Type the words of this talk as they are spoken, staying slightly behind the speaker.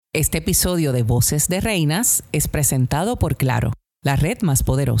Este episodio de Voces de Reinas es presentado por Claro, la red más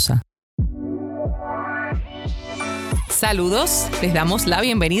poderosa. Saludos, les damos la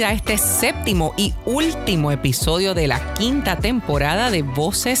bienvenida a este séptimo y último episodio de la quinta temporada de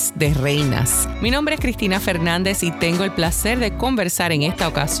Voces de Reinas. Mi nombre es Cristina Fernández y tengo el placer de conversar en esta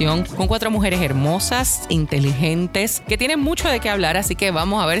ocasión con 4 mujeres hermosas, inteligentes, que tienen mucho de qué hablar, así que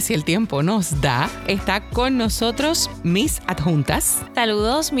vamos a ver si el tiempo nos da. Está con nosotros Miss Adjuntas.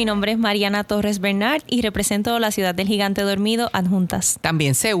 Saludos, mi nombre es Mariana Torres Bernard y represento la ciudad del Gigante Dormido, Adjuntas.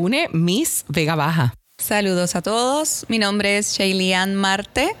 También se une Miss Vega Baja. Saludos a todos, mi nombre es Shaylian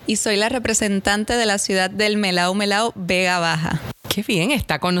Marte y soy la representante de la ciudad del Melao Melao, Vega Baja. Qué bien,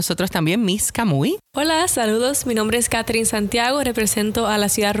 está con nosotros también Miss Camuy. Hola, saludos, mi nombre es Catherine Santiago, represento a la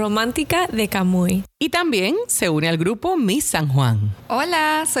ciudad romántica de Camuy. Y también se une al grupo Miss San Juan.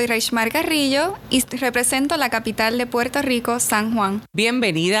 Hola, soy Reishmar Carrillo y represento la capital de Puerto Rico, San Juan.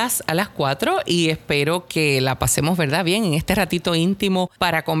 Bienvenidas a las 4 y espero que la pasemos, ¿verdad?, bien en este ratito íntimo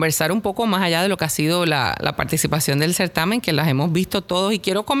para conversar un poco más allá de lo que ha sido la participación del certamen, que las hemos visto todos. Y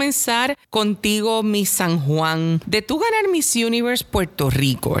quiero comenzar contigo, Miss San Juan. De tú ganar Miss Universe Puerto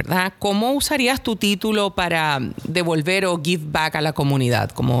Rico, ¿verdad? ¿Cómo usarías tu título para devolver o give back a la comunidad,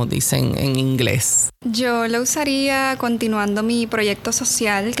 como dicen en inglés? Yo lo usaría continuando mi proyecto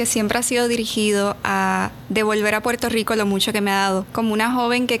social, que siempre ha sido dirigido a devolver a Puerto Rico lo mucho que me ha dado. Como una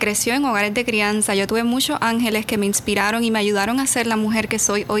joven que creció en hogares de crianza, yo tuve muchos ángeles que me inspiraron y me ayudaron a ser la mujer que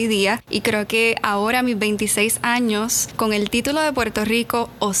soy hoy día. Y creo que ahora, a mis 26 años, con el título de Puerto Rico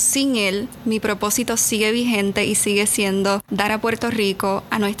o sin él, mi propósito sigue vigente y sigue siendo dar a Puerto Rico,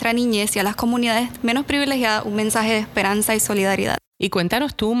 a nuestra niñez y a las comunidades menos privilegiadas un mensaje de esperanza y solidaridad. Y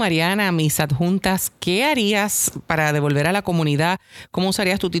cuéntanos tú, Mariana, Miss Adjuntas, ¿qué harías para devolver a la comunidad? ¿Cómo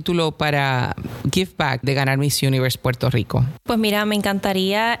usarías tu título para give back de ganar Miss Universe Puerto Rico? Pues mira, me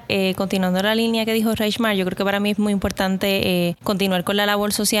encantaría, continuando la línea que dijo Reishmar, yo creo que para mí es muy importante continuar con la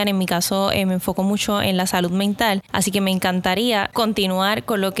labor social. En mi caso me enfoco mucho en la salud mental, así que me encantaría continuar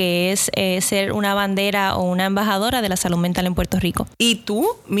con lo que es ser una bandera o una embajadora de la salud mental en Puerto Rico. ¿Y tú,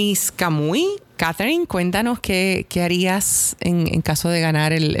 Miss Camuy? Catherine, cuéntanos qué harías en caso de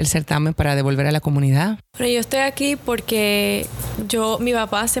ganar el certamen para devolver a la comunidad. Bueno, yo estoy aquí porque mi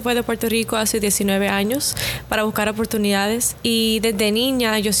papá se fue de Puerto Rico hace 19 años para buscar oportunidades y desde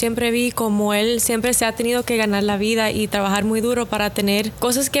niña yo siempre vi como él siempre se ha tenido que ganar la vida y trabajar muy duro para tener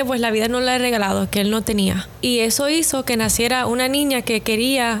cosas que pues la vida no le ha regalado, que él no tenía. Y eso hizo que naciera una niña que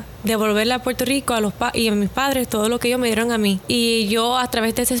quería devolverle a Puerto Rico y a mis padres todo lo que ellos me dieron a mí. Y yo a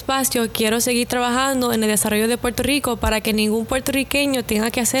través de ese espacio quiero seguir trabajando en el desarrollo de Puerto Rico para que ningún puertorriqueño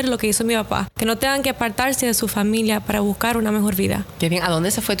tenga que hacer lo que hizo mi papá, que no tengan que apartarse de su familia para buscar una mejor vida. Qué bien. ¿A dónde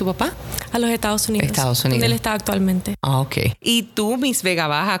se fue tu papá? A los Estados Unidos. Estados Unidos. Donde él está actualmente. Ok. Y tú, Miss Vega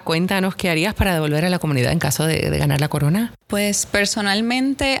Baja, cuéntanos qué harías para devolver a la comunidad en caso de ganar la corona. Pues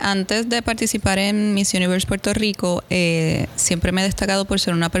personalmente, antes de participar en Miss Universe Puerto Rico, siempre me he destacado por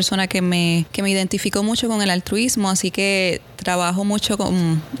ser una persona que me identificó mucho con el altruismo, así que trabajo mucho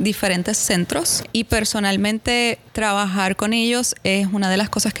con diferentes centros y personalmente trabajar con ellos es una de las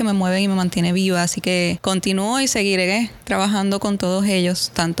cosas que me mueven y me mantiene viva, así que continúo y seguiré trabajando con todos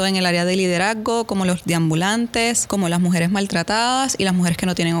ellos, tanto en el área de liderazgo como los deambulantes, como las mujeres maltratadas y las mujeres que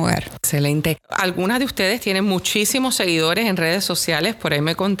no tienen hogar. Excelente. Algunas de ustedes tienen muchísimos seguidores en redes sociales, por ahí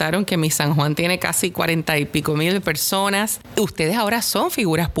me contaron que Miss San Juan tiene casi 40 y pico mil personas. Ustedes ahora son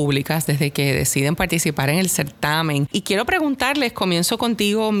figuras públicas desde que deciden participar en el certamen y quiero preguntarles, comienzo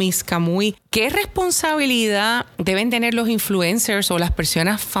contigo, Miss Camuy, ¿qué responsabilidad deben tener los influencers o las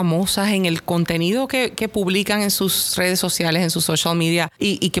personas famosas en el contenido que publican en sus redes sociales, en sus social media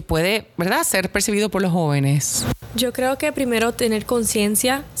y que puede, ¿verdad?, ser percibido por los jóvenes? Yo creo que primero tener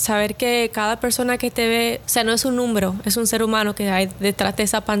conciencia, saber que cada persona que te ve, o sea, no es un número, es un ser humano que hay detrás de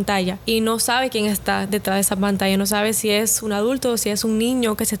esa pantalla y no sabe quién está detrás de esa pantalla, no sabe si es un adulto o si es un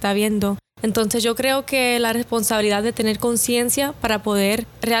niño que se está viendo. Entonces yo creo que la responsabilidad de tener conciencia para poder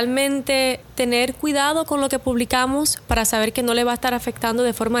realmente tener cuidado con lo que publicamos para saber que no le va a estar afectando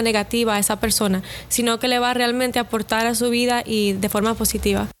de forma negativa a esa persona, sino que le va a realmente aportar a su vida y de forma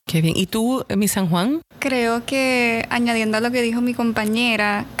positiva. Qué bien. ¿Y tú, Miss San Juan? Creo que, añadiendo a lo que dijo mi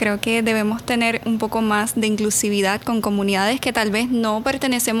compañera, creo que debemos tener un poco más de inclusividad con comunidades que tal vez no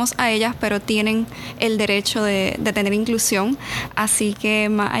pertenecemos a ellas, pero tienen el derecho de tener inclusión. Así que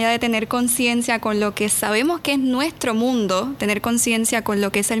más allá de tener conciencia con lo que sabemos que es nuestro mundo, tener conciencia con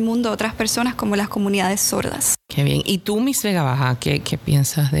lo que es el mundo de otras personas como las comunidades sordas. Qué bien. ¿Y tú, Miss Vega Baja, qué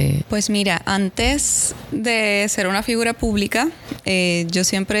piensas de...? Pues mira, antes de ser una figura pública, yo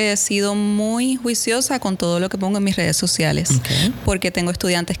siempre siempre he sido muy juiciosa con todo lo que pongo en mis redes sociales. Porque tengo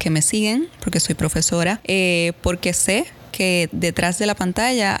estudiantes que me siguen, porque soy profesora, porque sé que detrás de la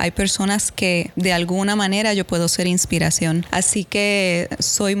pantalla hay personas que de alguna manera yo puedo ser inspiración. Así que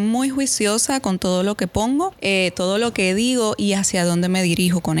soy muy juiciosa con todo lo que pongo, todo lo que digo y hacia dónde me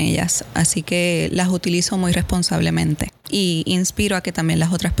dirijo con ellas. Así que las utilizo muy responsablemente y inspiro a que también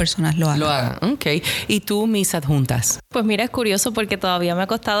las otras personas lo hagan. Ok. ¿Y tú, mis adjuntas? Pues mira, es curioso porque todavía me ha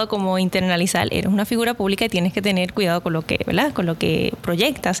costado como internalizar. Eres una figura pública y tienes que tener cuidado con lo que, ¿verdad? Con lo que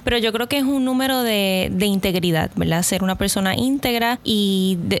proyectas. Pero yo creo que es un número de integridad, ¿verdad? Ser una persona íntegra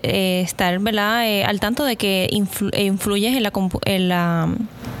y estar, ¿verdad? Al tanto de que influyes en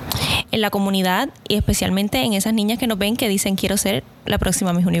la comunidad y especialmente en esas niñas que nos ven que dicen quiero ser la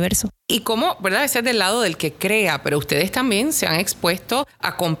próxima Miss Universo. Y cómo, ¿verdad? Ese es del lado del que crea, pero ustedes también se han expuesto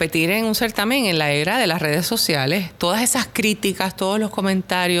a competir en un certamen en la era de las redes sociales. Todas esas críticas, todos los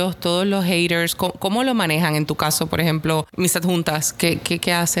comentarios, todos los haters, ¿cómo lo manejan en tu caso, por ejemplo, mis adjuntas?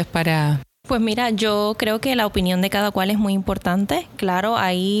 ¿Qué haces para...? Pues mira, yo creo que la opinión de cada cual es muy importante. Claro,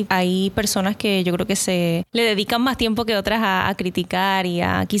 hay personas que yo creo que se le dedican más tiempo que otras a criticar y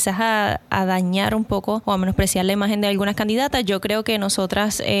quizás a dañar un poco o a menospreciar la imagen de algunas candidatas. Yo creo que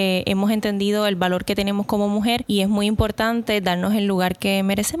nosotras hemos entendido el valor que tenemos como mujer y es muy importante darnos el lugar que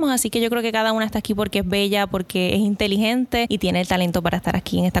merecemos. Así que yo creo que cada una está aquí porque es bella, porque es inteligente y tiene el talento para estar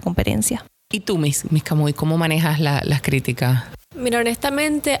aquí en esta competencia. ¿Y tú, Miss Camuy, cómo manejas las críticas? Mira,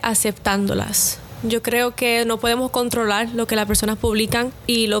 honestamente, aceptándolas. Yo creo que no podemos controlar lo que las personas publican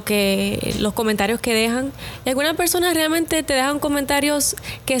y los comentarios que dejan. Y algunas personas realmente te dejan comentarios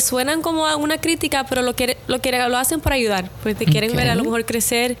que suenan como a una crítica, pero lo hacen para ayudar, porque te quieren ver a lo mejor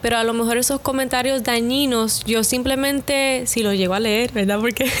crecer, pero a lo mejor esos comentarios dañinos, yo simplemente, si los llego a leer, ¿verdad?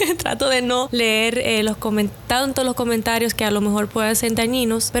 Porque trato de no leer tanto los comentarios que a lo mejor pueden ser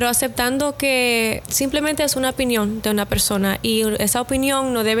dañinos, pero aceptando que simplemente es una opinión de una persona y esa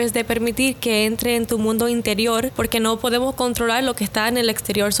opinión no debes de permitir que entre en tu mundo interior, porque no podemos controlar lo que está en el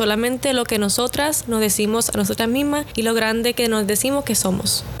exterior, solamente lo que nosotras nos decimos a nosotras mismas y lo grande que nos decimos que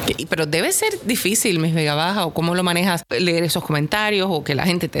somos. Pero debe ser difícil, Miss Vega Baja, o cómo lo manejas, leer esos comentarios o que la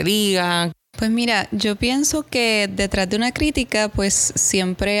gente te diga. Pues mira, yo pienso que detrás de una crítica pues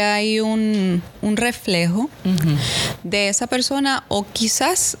siempre hay un reflejo de esa persona o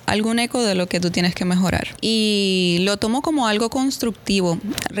quizás algún eco de lo que tú tienes que mejorar. Y lo tomo como algo constructivo.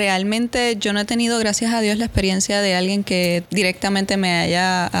 Realmente yo no he tenido, gracias a Dios, la experiencia de alguien que directamente me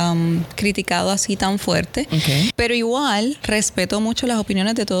haya criticado así tan fuerte. Pero igual respeto mucho las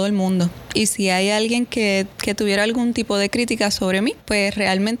opiniones de todo el mundo. Y si hay alguien que tuviera algún tipo de crítica sobre mí, pues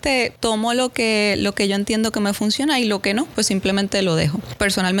realmente tomo lo que yo entiendo que me funciona y lo que no, pues simplemente lo dejo.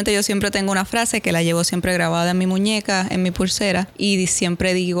 Personalmente yo siempre tengo una frase que la llevo siempre grabada en mi muñeca, en mi pulsera, y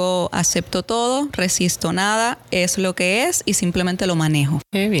siempre digo, acepto todo, resisto nada, es lo que es y simplemente lo manejo.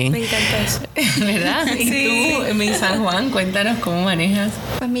 Qué bien. Me encanta eso. ¿Verdad? ¿Y tú, Miss San Juan, cuéntanos cómo manejas?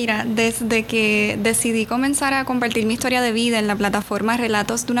 Pues mira, desde que decidí comenzar a compartir mi historia de vida en la plataforma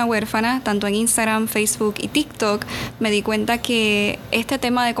Relatos de una Huérfana, tanto en Instagram, Facebook y TikTok, me di cuenta que este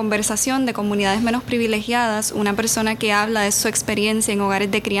tema de conversación de comunidades menos privilegiadas, una persona que habla de su experiencia en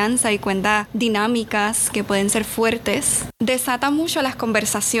hogares de crianza y cuenta dinámicas que pueden ser fuertes, desata mucho las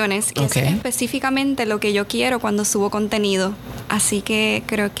conversaciones y eso es específicamente lo que yo quiero cuando subo contenido. Así que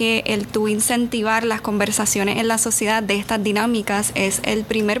creo que el tú incentivar las conversaciones en la sociedad de estas dinámicas es el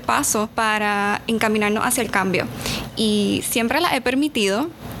primer paso para encaminarnos hacia el cambio. Y siempre las he permitido,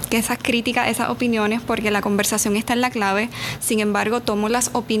 que esas críticas, esas opiniones, porque la conversación está en la clave. Sin embargo, tomo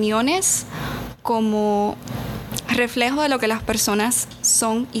las opiniones como reflejo de lo que las personas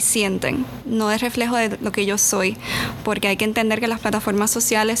son y sienten, no es reflejo de lo que yo soy, porque hay que entender que las plataformas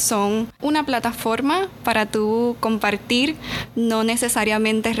sociales son una plataforma para tú compartir, no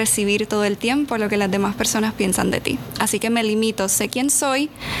necesariamente recibir todo el tiempo lo que las demás personas piensan de ti. Así que me limito, sé quién soy,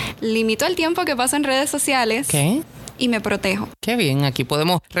 limito el tiempo que paso en redes sociales. Y me protejo. Qué bien, aquí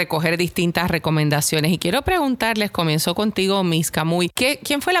podemos recoger distintas recomendaciones. Y quiero preguntarles, comienzo contigo, Miss Camuy,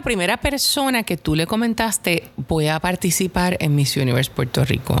 ¿quién fue la primera persona que tú le comentaste voy a participar en Miss Universe Puerto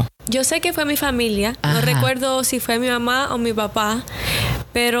Rico? Yo sé que fue mi familia, no recuerdo si fue mi mamá o mi papá,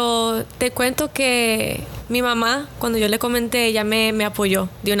 pero te cuento que mi mamá, cuando yo le comenté, ella me apoyó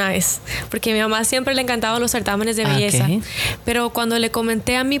de una vez, porque a mi mamá siempre le encantaban los certámenes de belleza. Pero cuando le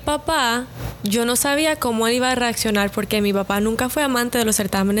comenté a mi papá, yo no sabía cómo él iba a reaccionar, porque mi papá nunca fue amante de los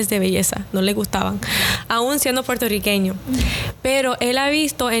certámenes de belleza, no le gustaban, aún siendo puertorriqueño. Pero él ha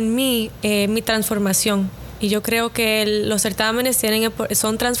visto en mí mi transformación. Y yo creo que los certámenes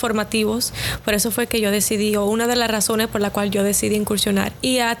son transformativos. Por eso fue que yo decidí, o una de las razones por la cual yo decidí incursionar.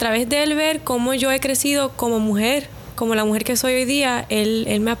 Y a través de él ver cómo yo he crecido como mujer, como la mujer que soy hoy día,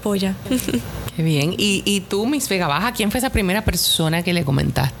 él me apoya. Qué bien. ¿Y tú, Miss Vega Baja, quién fue esa primera persona que le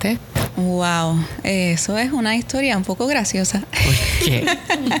comentaste? Wow, eso es una historia un poco graciosa. ¿Por qué?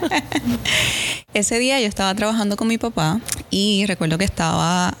 Ese día yo estaba trabajando con mi papá y recuerdo que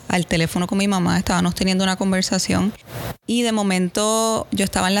estaba al teléfono con mi mamá, estábamos teniendo una conversación y de momento yo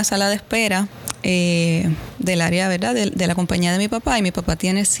estaba en la sala de espera del área, ¿verdad? De la compañía de mi papá, y mi papá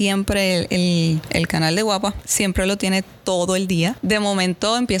tiene siempre el canal de Guapa, siempre lo tiene todo el día. De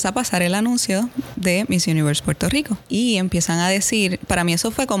momento empieza a pasar el anuncio de Miss Universe Puerto Rico y empiezan a decir, para mí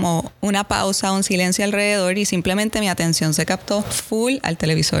eso fue como una pausa, un silencio alrededor, y simplemente mi atención se captó full al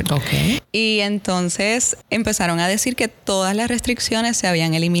televisor. Okay. Y entonces empezaron a decir que todas las restricciones se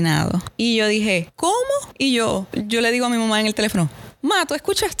habían eliminado. Y yo dije, ¿cómo? Y yo le digo a mi mamá en el teléfono, Ma, ¿tú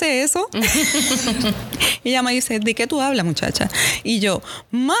escuchaste eso? Y ella me dice, ¿de qué tú hablas, muchacha? Y yo,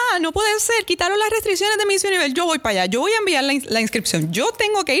 Ma, no puede ser, quitaron las restricciones de Miss Universe, yo voy para allá, yo voy a enviar la inscripción, yo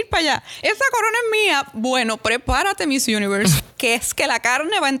tengo que ir para allá, esa corona es mía. Bueno, prepárate, Miss Universe, que es que la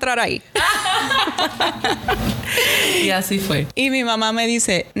carne va a entrar ahí. Y así fue. Y mi mamá me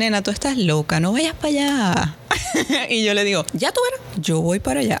dice, nena, tú estás loca, no vayas para allá. Y yo le digo, ya tú verás, yo voy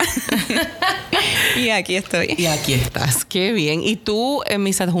para allá. Y aquí estoy. Y aquí estás, qué bien. ¿Y tú, en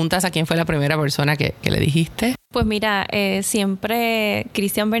Mis Adjuntas, a quién fue la primera persona que le dijiste? Pues mira, siempre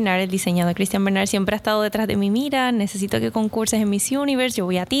Cristian Bernard, el diseñador Cristian Bernard, siempre ha estado detrás de mí. Mira, necesito que concurses en Miss Universe, yo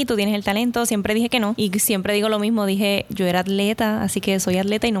voy a ti, tú tienes el talento. Siempre dije que no y siempre digo lo mismo, dije, yo era atleta, así que soy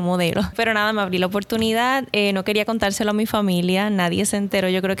atleta y no modelo. Pero nada, me abrí la oportunidad, no quería contárselo a mi familia, nadie se enteró,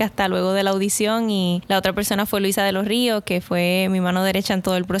 yo creo que hasta luego de la audición, y la otra persona fue Luisa de los Ríos, que fue mi mano derecha en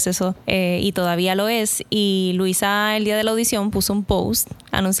todo el proceso y todavía lo es. Y Luisa, el día de la audición, puso un post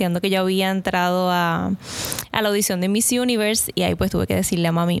anunciando que yo había entrado a la audición de Miss Universe, y ahí pues tuve que decirle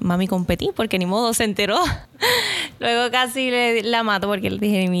a mami competí, porque ni modo, se enteró. Luego casi la mato porque le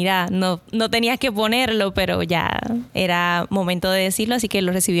dije, mira, no tenías que ponerlo, pero ya era momento de decirlo, así que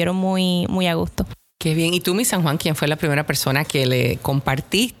lo recibieron muy, muy a gusto. Qué bien. ¿Y tú, Miss San Juan, quién fue la primera persona que le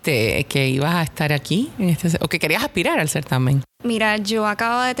compartiste que ibas a estar aquí o que querías aspirar al certamen? Mira, yo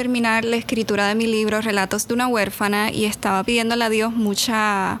acababa de terminar la escritura de mi libro Relatos de una huérfana y estaba pidiéndole a Dios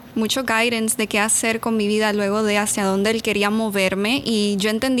mucho guidance de qué hacer con mi vida luego de hacia dónde Él quería moverme, y yo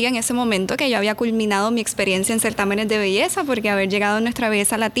entendía en ese momento que yo había culminado mi experiencia en certámenes de belleza, porque haber llegado a nuestra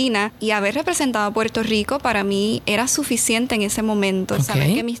belleza latina y haber representado a Puerto Rico para mí era suficiente en ese momento,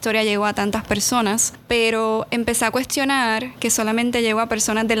 saber que mi historia llegó a tantas personas, pero empecé a cuestionar que solamente llegó a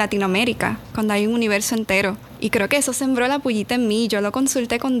personas de Latinoamérica cuando hay un universo entero. Y creo que eso sembró la pullita en mí. Yo lo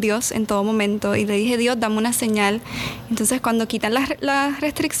consulté con Dios en todo momento y le dije, Dios, dame una señal. Entonces, cuando quitan las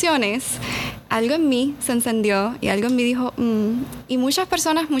restricciones, algo en mí se encendió y algo en mí dijo, Y muchas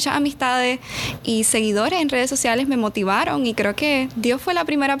personas, muchas amistades y seguidores en redes sociales me motivaron, y creo que Dios fue la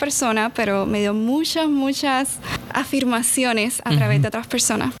primera persona, pero me dio muchas afirmaciones a través de otras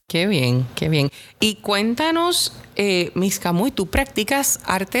personas. Qué bien, qué bien. Y cuéntanos, Miss Camuy, tú practicas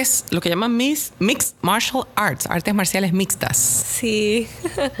artes, lo que llaman Mixed Martial Arts, artes marciales mixtas. Sí.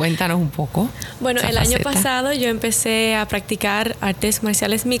 Cuéntanos un poco. Bueno, el año pasado yo empecé a practicar artes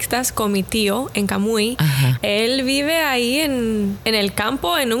marciales mixtas con mi tío en Camuy. Ajá. Él vive ahí en el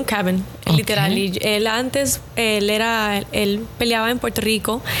campo, en un cabin, literal. Y él antes, él peleaba en Puerto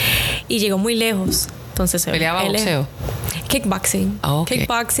Rico y llegó muy lejos. Entonces, ¿peleaba boxeo? Kickboxing.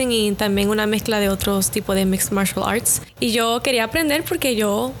 Kickboxing y también una mezcla de otros tipos de mixed martial arts. Y yo quería aprender porque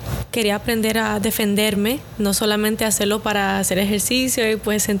yo quería aprender a defenderme, no solamente hacerlo para hacer ejercicio y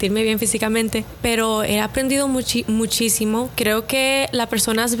pues sentirme bien físicamente, pero he aprendido muchísimo. Creo que las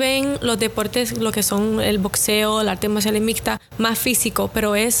personas ven los deportes, lo que son el boxeo, el arte marcial mixta, más físico,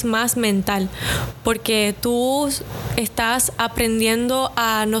 pero es más mental, porque tú estás aprendiendo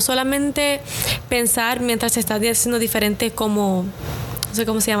a no solamente pensar mientras estás haciendo diferentes como, no sé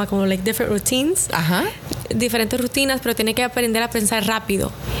cómo se llama, como like different routines. Ajá. Diferentes rutinas, pero tienes que aprender a pensar rápido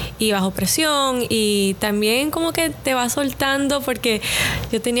y bajo presión, y también como que te va soltando, porque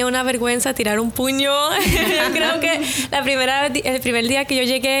yo tenía una vergüenza tirar un puño. Yo creo que el primer día que yo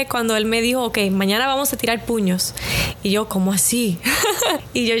llegué, cuando él me dijo, ok, mañana vamos a tirar puños, y yo, ¿cómo así?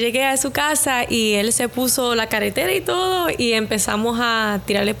 Y yo llegué a su casa y él se puso la carretera y todo, y empezamos a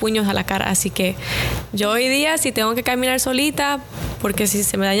tirarle puños a la cara. Así que yo hoy día, si tengo que caminar solita, porque si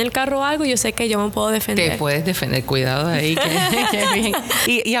se me daña el carro o algo, yo sé que yo me puedo defender. Te puedes defender, cuidado ahí. Que bien.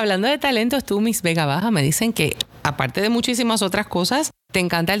 Y hablando de talentos, tú, Miss Vega Baja, me dicen que aparte de muchísimas otras cosas, te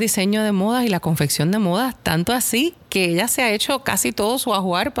encanta el diseño de modas y la confección de modas, tanto así que ella se ha hecho casi todo su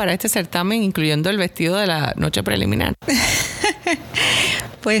ajuar para este certamen, incluyendo el vestido de la noche preliminar.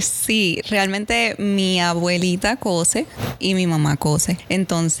 Pues sí, realmente mi abuelita cose y mi mamá cose.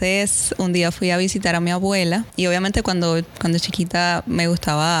 Entonces, un día fui a visitar a mi abuela y obviamente cuando chiquita me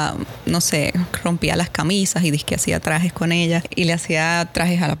gustaba, no sé, rompía las camisas y dizque hacía trajes con ella y le hacía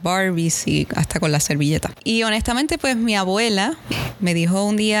trajes a las Barbies y hasta con la servilleta. Y honestamente, pues mi abuela me dijo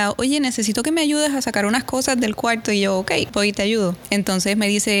un día, oye, necesito que me ayudes a sacar unas cosas del cuarto. Y yo, ok, pues y te ayudo. Entonces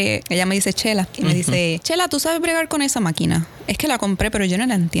ella me dice, Chela, y me dice, Chela, ¿tú sabes bregar con esa máquina? Es que la compré, pero yo no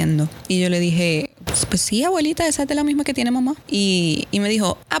la entiendo. Y yo le dije, pues sí, abuelita, esa es de la misma que tiene mamá. Y me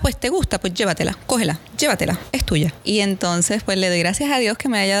dijo, pues te gusta, pues llévatela, cógela, llévatela, es tuya. Y entonces pues le doy gracias a Dios que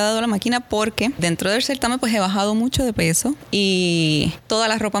me haya dado la máquina, porque dentro del certamen pues he bajado mucho de peso y toda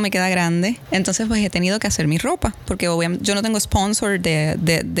la ropa me queda grande. Entonces pues he tenido que hacer mi ropa, porque obviamente yo no tengo sponsor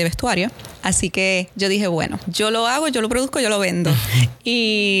de vestuario. Así que yo dije, bueno, yo lo hago, yo lo produzco, yo lo vendo.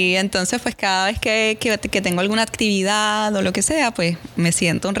 Y entonces pues cada vez que tengo alguna actividad o lo que sea, pues me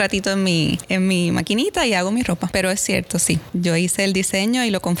siento un ratito en mi maquinita y hago mi ropa. Pero es cierto, sí, yo hice el diseño y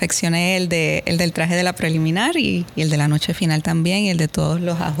lo confeccioné, el del traje de la preliminar y el de la noche final también, y el de todos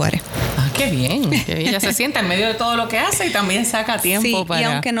los ajuares. Qué bien. Ella se sienta en medio de todo lo que hace y también saca tiempo sí, para... y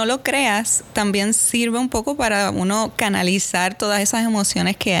aunque no lo creas, también sirve un poco para uno canalizar todas esas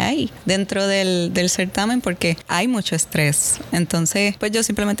emociones que hay dentro del certamen, porque hay mucho estrés. Entonces, pues yo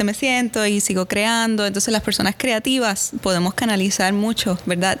simplemente me siento y sigo creando. Entonces, las personas creativas podemos canalizar mucho,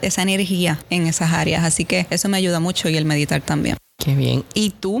 ¿verdad? Esa energía en esas áreas. Así que eso me ayuda mucho, y el meditar también. Qué bien.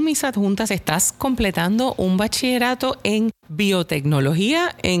 Y tú, mis adjuntas, estás completando un bachillerato en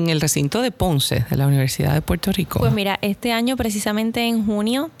biotecnología en el recinto de Ponce, de la Universidad de Puerto Rico. Pues mira, este año, precisamente en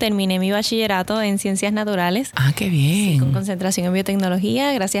junio, terminé mi bachillerato en Ciencias Naturales. Qué bien. Sí, con concentración en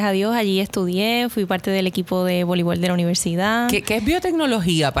biotecnología. Gracias a Dios, allí estudié, fui parte del equipo de voleibol de la universidad. ¿Qué es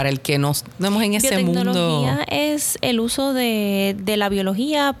biotecnología para el que no estemos en ese mundo? Biotecnología es el uso de la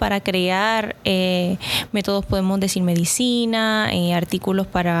biología para crear métodos, podemos decir, medicina, artículos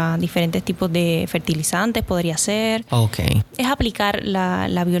para diferentes tipos de fertilizantes, podría ser. Ok. Es aplicar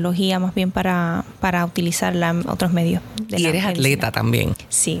la biología más bien para utilizarla en otros medios. Y eres atleta también.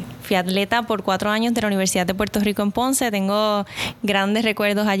 Sí, fui atleta por 4 años de la Universidad de Puerto Rico en Ponce. Tengo grandes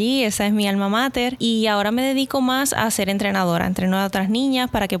recuerdos allí, esa es mi alma mater. Y ahora me dedico más a ser entrenadora. Entreno a otras niñas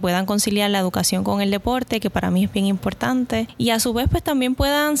para que puedan conciliar la educación con el deporte, que para mí es bien importante. Y a su vez, pues también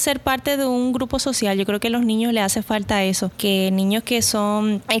puedan ser parte de un grupo social. Yo creo que a los niños les hace falta eso, que niños que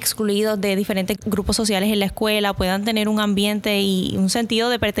son excluidos de diferentes grupos sociales en la escuela puedan tener un ambiente y un sentido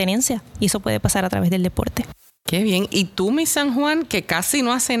de pertenencia. Y eso puede pasar a través del deporte. Qué bien. Y tú, mi San Juan, que casi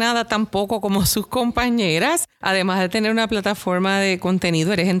no hace nada tampoco como sus compañeras, además de tener una plataforma de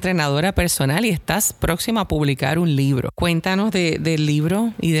contenido, eres entrenadora personal y estás próxima a publicar un libro. Cuéntanos del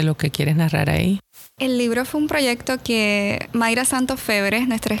libro y de lo que quieres narrar ahí. El libro fue un proyecto que Mayra Santos Febres,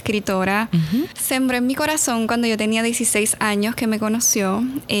 nuestra escritora, sembró en mi corazón cuando yo tenía 16 años que me conoció.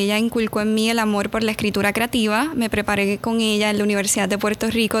 Ella inculcó en mí el amor por la escritura creativa. Me preparé con ella en la Universidad de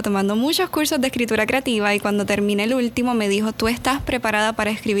Puerto Rico tomando muchos cursos de escritura creativa, y cuando terminé el último me dijo, tú estás preparada para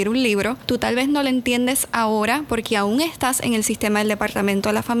escribir un libro. Tú tal vez no lo entiendes ahora porque aún estás en el sistema del Departamento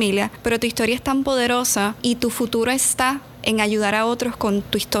de la Familia, pero tu historia es tan poderosa y tu futuro está en ayudar a otros con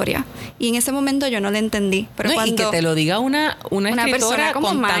tu historia. Y en ese momento yo no lo entendí. Pero y que te lo diga una escritora como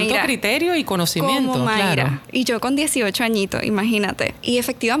con Mayra, tanto criterio y conocimiento. como Mayra. Claro. Y yo con 18 añitos, imagínate. Y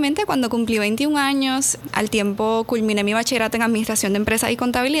efectivamente, cuando cumplí 21 años, al tiempo culminé mi bachillerato en Administración de Empresas y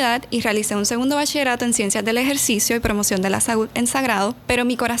Contabilidad y realicé un segundo bachillerato en Ciencias del Ejercicio y Promoción de la Salud en Sagrado. Pero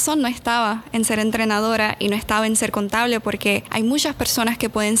mi corazón no estaba en ser entrenadora y no estaba en ser contable, porque hay muchas personas que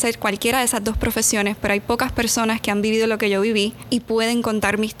pueden ser cualquiera de esas dos profesiones, pero hay pocas personas que han vivido lo que yo viví y pueden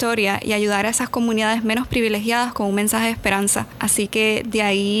contar mi historia y ayudar a esas comunidades menos privilegiadas con un mensaje de esperanza. Así que de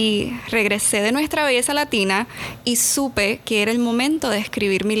ahí regresé de nuestra belleza latina y supe que era el momento de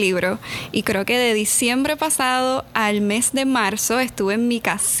escribir mi libro. Y creo que de diciembre pasado al mes de marzo estuve en mi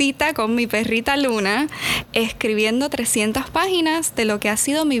casita con mi perrita Luna escribiendo 300 páginas de lo que ha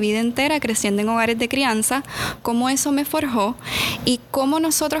sido mi vida entera creciendo en hogares de crianza, cómo eso me forjó y cómo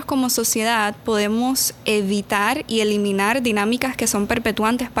nosotros como sociedad podemos evitar y eliminar dinámicas que son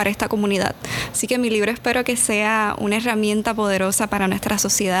perpetuantes para esta comunidad. Así que mi libro espero que sea una herramienta poderosa para nuestra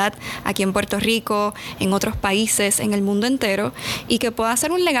sociedad aquí en Puerto Rico, en otros países, en el mundo entero, y que pueda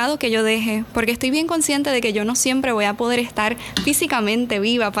ser un legado que yo deje, porque estoy bien consciente de que yo no siempre voy a poder estar físicamente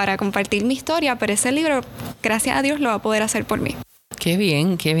viva para compartir mi historia, pero ese libro, gracias a Dios, lo va a poder hacer por mí. Qué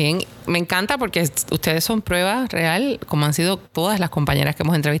bien, qué bien. Me encanta porque ustedes son prueba real, como han sido todas las compañeras que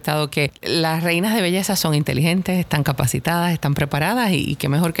hemos entrevistado, que las reinas de belleza son inteligentes, están capacitadas, están preparadas y qué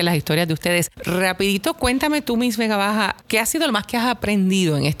mejor que las historias de ustedes. Rapidito, cuéntame tú, Miss Vega Baja, ¿qué ha sido lo más que has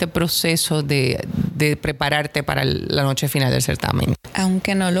aprendido en este proceso de prepararte para la noche final del certamen?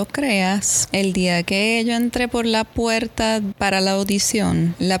 Aunque no lo creas, el día que yo entré por la puerta para la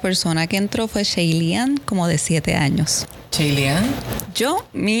audición, la persona que entró fue Shaylian, como de 7 años. ¿Shaylian? Yo,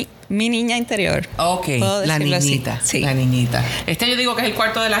 mi niña interior. Ok, la niñita. Sí. La niñita. Yo digo que es el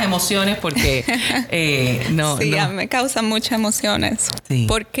cuarto de las emociones porque Sí, a mí me causan muchas emociones. Sí.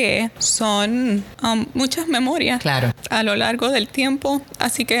 Porque son muchas memorias. Claro. A lo largo del tiempo.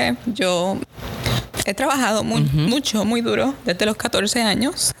 Así que yo he trabajado mucho, muy duro desde los 14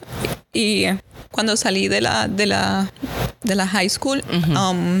 años. Y cuando salí de la high school,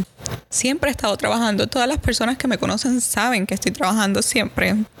 siempre he estado trabajando. Todas las personas que me conocen saben que estoy trabajando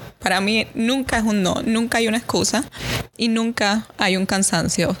siempre. Para mí nunca es un no, nunca hay una excusa y nunca hay un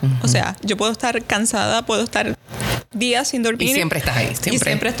cansancio. O sea, yo puedo estar cansada, puedo estar días sin dormir. Y siempre estás ahí. Y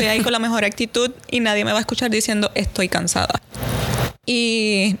siempre estoy ahí con la mejor actitud y nadie me va a escuchar diciendo estoy cansada.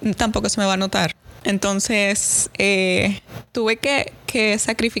 Y tampoco se me va a notar. Entonces, tuve que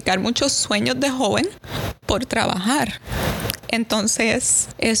sacrificar muchos sueños de joven por trabajar. Entonces,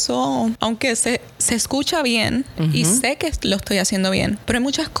 eso, aunque se escucha bien y sé que lo estoy haciendo bien, pero hay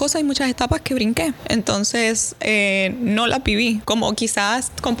muchas cosas y muchas etapas que brinqué. Entonces, no las viví. Como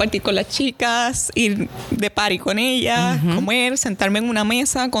quizás compartir con las chicas, ir de party con ellas, comer, sentarme en una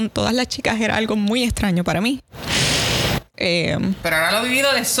mesa con todas las chicas era algo muy extraño para mí. Pero ahora lo he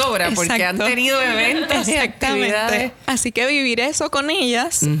vivido de sobra porque han tenido eventos y actividades. Así que vivir eso con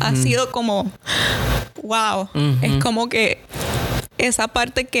ellas ha sido como wow. Es como que esa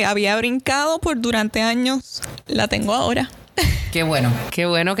parte que había brincado por durante años la tengo ahora. Qué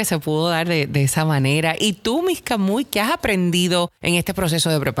bueno que se pudo dar de esa manera. Y tú, Miss Camuy, ¿qué has aprendido en este proceso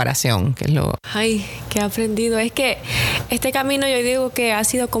de preparación? ¿Qué he aprendido? Es que este camino yo digo que ha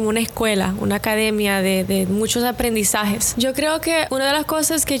sido como una escuela, una academia de muchos aprendizajes. Yo creo que una de las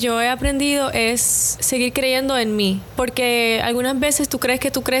cosas que yo he aprendido es seguir creyendo en mí, porque algunas veces tú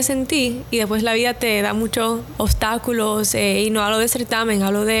crees en ti y después la vida te da muchos obstáculos y no hablo de certamen,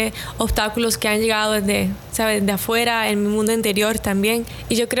 hablo de obstáculos que han llegado desde afuera, en mi mundo interior también.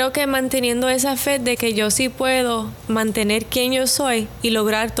 Y yo creo que manteniendo esa fe de que yo sí puedo mantener quien yo soy y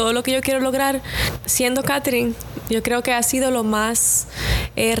lograr todo lo que yo quiero lograr siendo Catherine, yo creo que ha sido lo más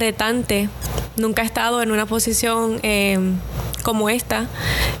retante. Nunca he estado en una posición como esta.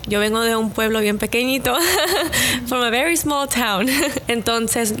 Yo vengo de un pueblo bien pequeñito, from a very small town.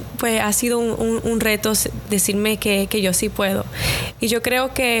 Entonces, pues ha sido un reto decirme que yo sí puedo. Y yo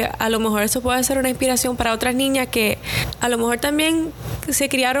creo que a lo mejor eso puede ser una inspiración para otras niñas que a lo mejor también se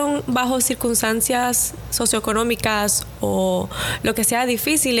criaron bajo circunstancias socioeconómicas o lo que sea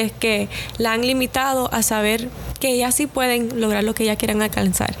difíciles que la han limitado a saber que ellas sí pueden lograr lo que ellas quieran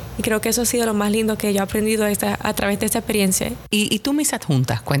alcanzar. Y creo que eso ha sido lo más lindo que yo he aprendido a través de esta experiencia. Y tú, Miss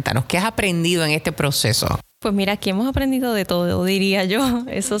Adjuntas, cuéntanos, ¿qué has aprendido en este proceso? Pues mira, aquí hemos aprendido de todo, diría yo.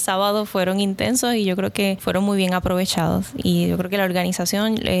 Esos sábados fueron intensos y yo creo que fueron muy bien aprovechados. Y yo creo que la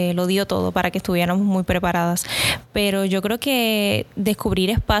organización lo dio todo para que estuviéramos muy preparadas. Pero yo creo que descubrir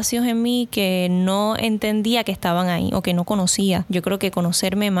espacios en mí que no entendía que estaban ahí o que no conocía. Yo creo que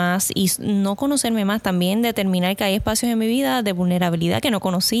conocerme más y no conocerme más, también determinar que hay espacios en mi vida de vulnerabilidad que no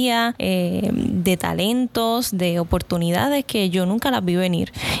conocía, de talentos, de oportunidades que yo nunca las vi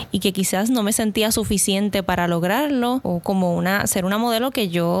venir y que quizás no me sentía suficiente para lograrlo, o como ser una modelo que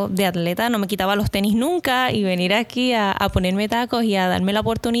yo de atleta no me quitaba los tenis nunca y venir aquí a ponerme tacos y a darme la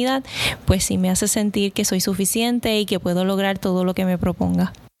oportunidad, pues sí me hace sentir que soy suficiente y que puedo lograr todo lo que me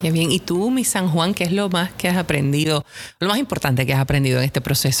proponga. Qué bien. ¿Y tú, Miss San Juan, qué es lo más que has aprendido, lo más importante que has aprendido en este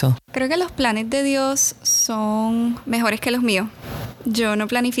proceso? Creo que los planes de Dios son mejores que los míos. Yo no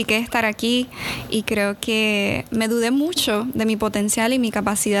planifiqué estar aquí y creo que me dudé mucho de mi potencial y mi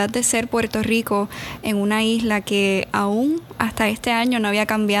capacidad de ser Puerto Rico en una isla que aún hasta este año no había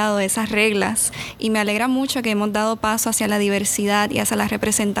cambiado esas reglas. Y me alegra mucho que hemos dado paso hacia la diversidad y hacia la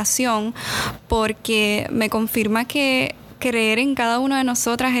representación, porque me confirma que creer en cada una de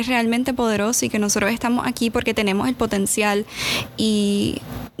nosotras es realmente poderoso y que nosotros estamos aquí porque tenemos el potencial y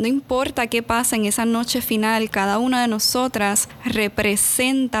No importa qué pasa en esa noche final, cada una de nosotras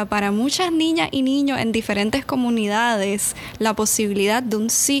representa para muchas niñas y niños en diferentes comunidades la posibilidad de un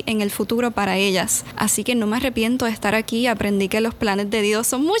sí en el futuro para ellas. Así que no me arrepiento de estar aquí. Aprendí que los planes de Dios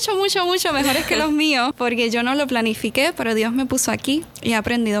son mucho, mucho, mucho mejores que los míos, porque yo no lo planifiqué, pero Dios me puso aquí y he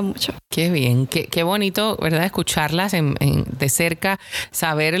aprendido mucho. Qué bien, qué bonito, ¿verdad? Escucharlas de cerca,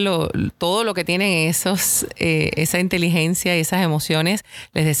 saber todo lo que tienen esa inteligencia y esas emociones.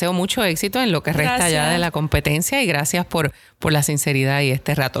 Les deseo mucho éxito en lo que resta ya de la competencia y gracias por la sinceridad y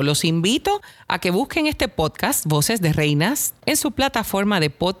este rato. Los invito a que busquen este podcast, Voces de Reinas, en su plataforma de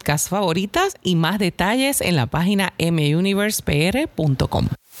podcast favoritas y más detalles en la página muniversepr.com.